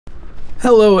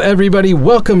Hello everybody,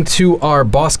 welcome to our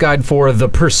boss guide for The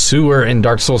Pursuer in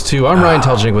Dark Souls 2. I'm Ryan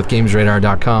Telchnik with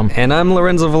GamesRadar.com. And I'm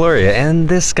Lorenzo Valoria, and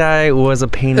this guy was a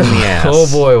pain in the ass.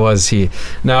 Oh boy, was he.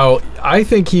 Now, I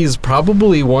think he's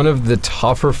probably one of the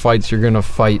tougher fights you're going to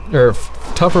fight, or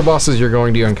tougher bosses you're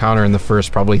going to encounter in the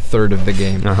first probably third of the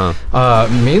game.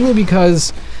 Mainly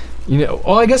because,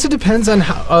 well, I guess it depends on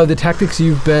how, the tactics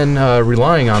you've been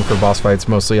relying on for boss fights,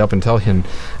 mostly up until him.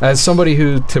 As somebody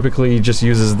who typically just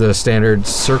uses the standard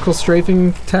circle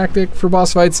strafing tactic for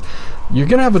boss fights, you're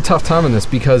going to have a tough time in this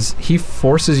because he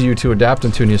forces you to adapt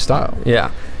into a new style.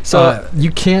 Yeah. So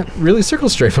you can't really circle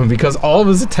strafe him because all of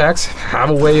his attacks have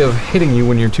a way of hitting you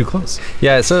when you're too close.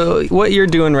 Yeah, so what you're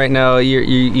doing right now,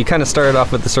 you kind of started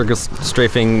off with the circle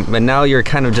strafing, and now you're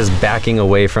kind of just backing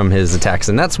away from his attacks,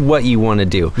 and that's what you want to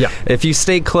do. Yeah. If you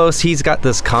stay close, he's got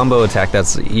this combo attack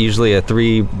that's usually a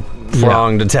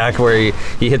three-pronged attack where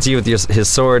he hits you with his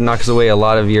sword, knocks away a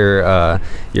lot of your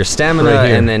stamina,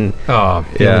 and then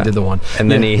he only did the one, and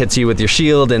then he hits you with your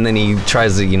shield, and then he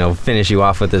tries to finish you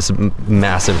off with this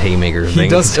massive haymaker thing. He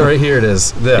does. Right here it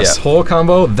is. This whole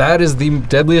combo, that is the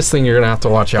deadliest thing you're gonna have to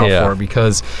watch out for,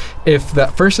 because if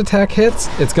that first attack hits,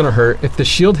 it's gonna hurt. If the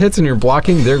shield hits and you're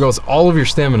blocking, there goes all of your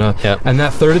stamina, and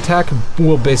that third attack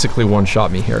will basically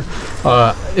one-shot me here.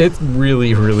 It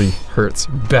really, really hurts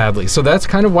badly. So that's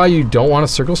kind of why you don't want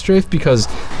to circle strafe, because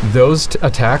those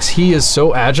attacks, he is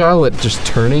so agile at just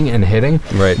turning and hitting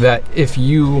that if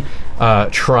you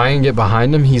try and get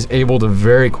behind him, he's able to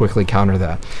very quickly counter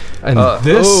that. And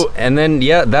and then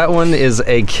that one is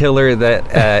a killer that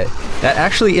that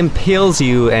actually impales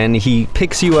you, and he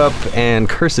picks you up and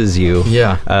curses you.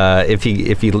 If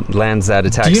he lands that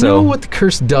attack. Do you know what the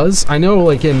curse does? I know,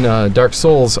 like in Dark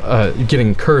Souls,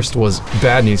 getting cursed was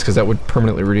bad news because that would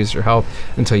permanently reduce your health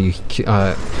until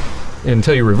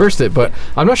you reversed it, but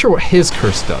I'm not sure what his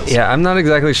curse does. Yeah, I'm not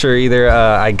exactly sure either.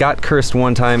 I got cursed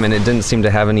one time, and it didn't seem to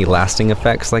have any lasting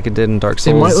effects like it did in Dark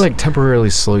Souls. It might like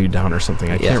temporarily slow you down or something.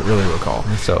 I can't really recall.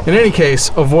 So in any case,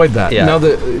 avoid that. Now,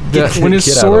 when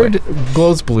his sword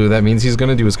glows blue, that means he's going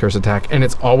to do his curse attack, and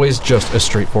it's always just a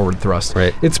straightforward thrust.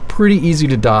 It's pretty easy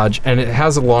to dodge, and it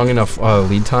has a long enough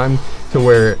lead time to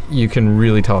where you can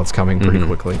really tell it's coming pretty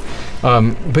quickly.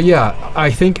 But yeah, I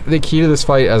think the key to this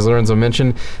fight, as Lorenzo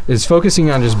mentioned, is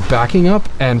focusing on just backing up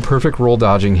and perfect roll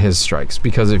dodging his strikes,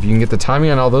 because if you can get the timing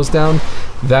on all those down,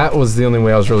 that was the only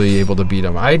way I was really able to beat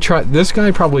him. This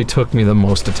guy probably took me the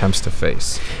most attempts to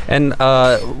face. And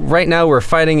right now we're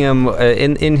fighting him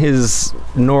in his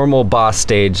normal boss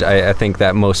stage. I think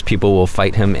that most people will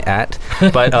fight him at,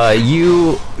 but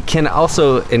you can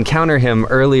also encounter him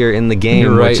earlier in the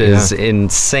game, which is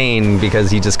insane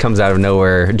because he just comes out of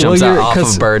nowhere, jumps out off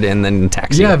of bird, and then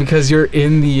attacks you. Yeah, because you're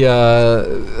in the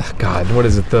God, what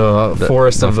is it? The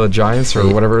Forest of the Giants,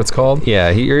 or whatever it's called.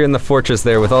 Yeah, you're in the fortress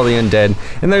there with all the undead,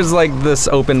 and there's like this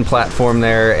open platform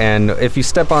there, and if you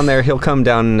step on there, he'll come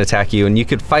down and attack you, and you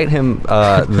could fight him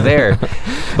there.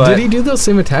 But did he do those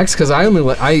same attacks? Because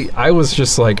I was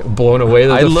just like blown away.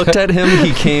 I looked at him,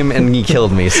 he came and he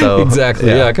killed me. So exactly,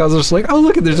 yeah. Because I was just like, oh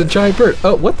look, there's a giant bird.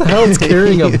 Oh, what the hell? It's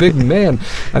carrying a big man,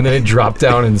 and then it dropped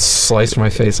down and sliced my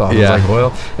face off. I was like,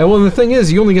 well, the thing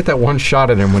is, you only get that one shot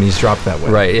at him when he's dropped that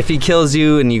way. Right. If he kills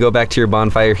you and you go back to your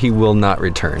bonfire, he will not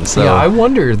return. So yeah, I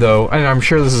wonder though, and I'm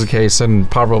sure this is the case, and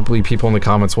probably people in the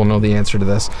comments will know the answer to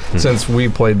this, since we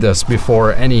played this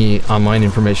before any online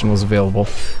information was available.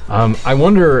 I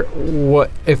wonder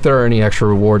if there are any extra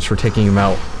rewards for taking him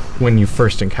out when you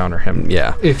first encounter him.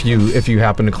 Yeah. If you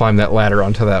happen to climb that ladder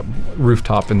onto that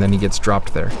rooftop and then he gets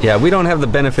dropped there. Yeah, we don't have the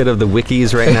benefit of the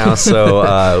wikis right now,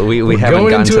 so we haven't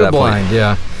gotten to that blind, point.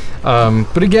 Yeah.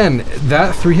 But again,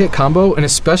 that 3-hit combo, and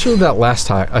especially that last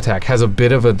attack, has a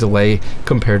bit of a delay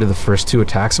compared to the first 2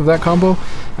 attacks of that combo.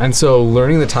 And so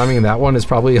learning the timing of that one is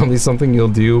probably only something you'll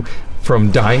do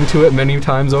from dying to it many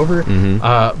times over.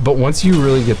 But once you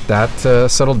really get that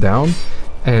settled down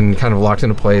and kind of locked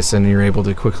into place, and you're able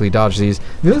to quickly dodge these.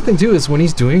 The other thing too is when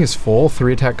he's doing his full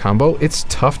 3-attack combo, it's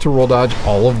tough to roll dodge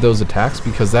all of those attacks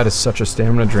because that is such a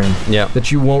stamina drain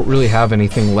that you won't really have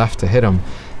anything left to hit him.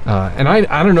 And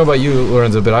I don't know about you,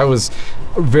 Lorenzo, but I was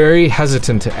very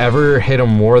hesitant to ever hit him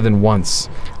more than once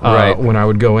when I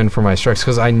would go in for my strikes,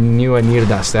 because I knew I needed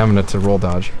that stamina to roll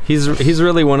dodge. He's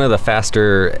really one of the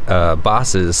faster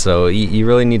bosses, so you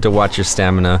really need to watch your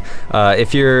stamina.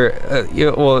 If you're,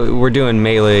 well, we're doing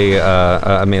melee,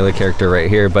 a melee character right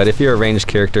here, but if you're a ranged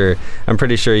character, I'm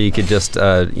pretty sure you could just,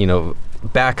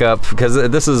 back up, because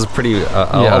this is pretty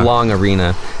a long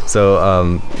arena,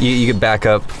 so you could back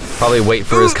up, probably wait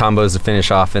for his combos to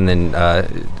finish off, and then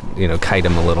kite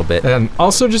him a little bit. And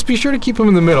also just be sure to keep him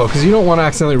in the middle, because you don't want to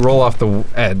accidentally roll off the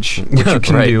edge, which you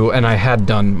can Right. do, and I had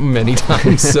done many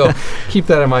times, so keep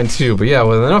that in mind too. But yeah,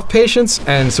 with enough patience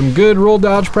and some good roll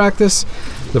dodge practice,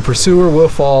 the Pursuer will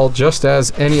fall just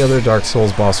as any other Dark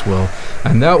Souls boss will.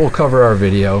 And that will cover our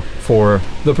video for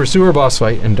the Pursuer boss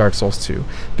fight in Dark Souls 2.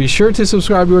 Be sure to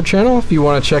subscribe to our channel if you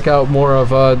want to check out more of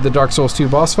the Dark Souls 2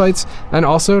 boss fights, and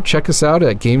also check us out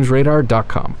at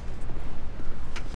gamesradar.com.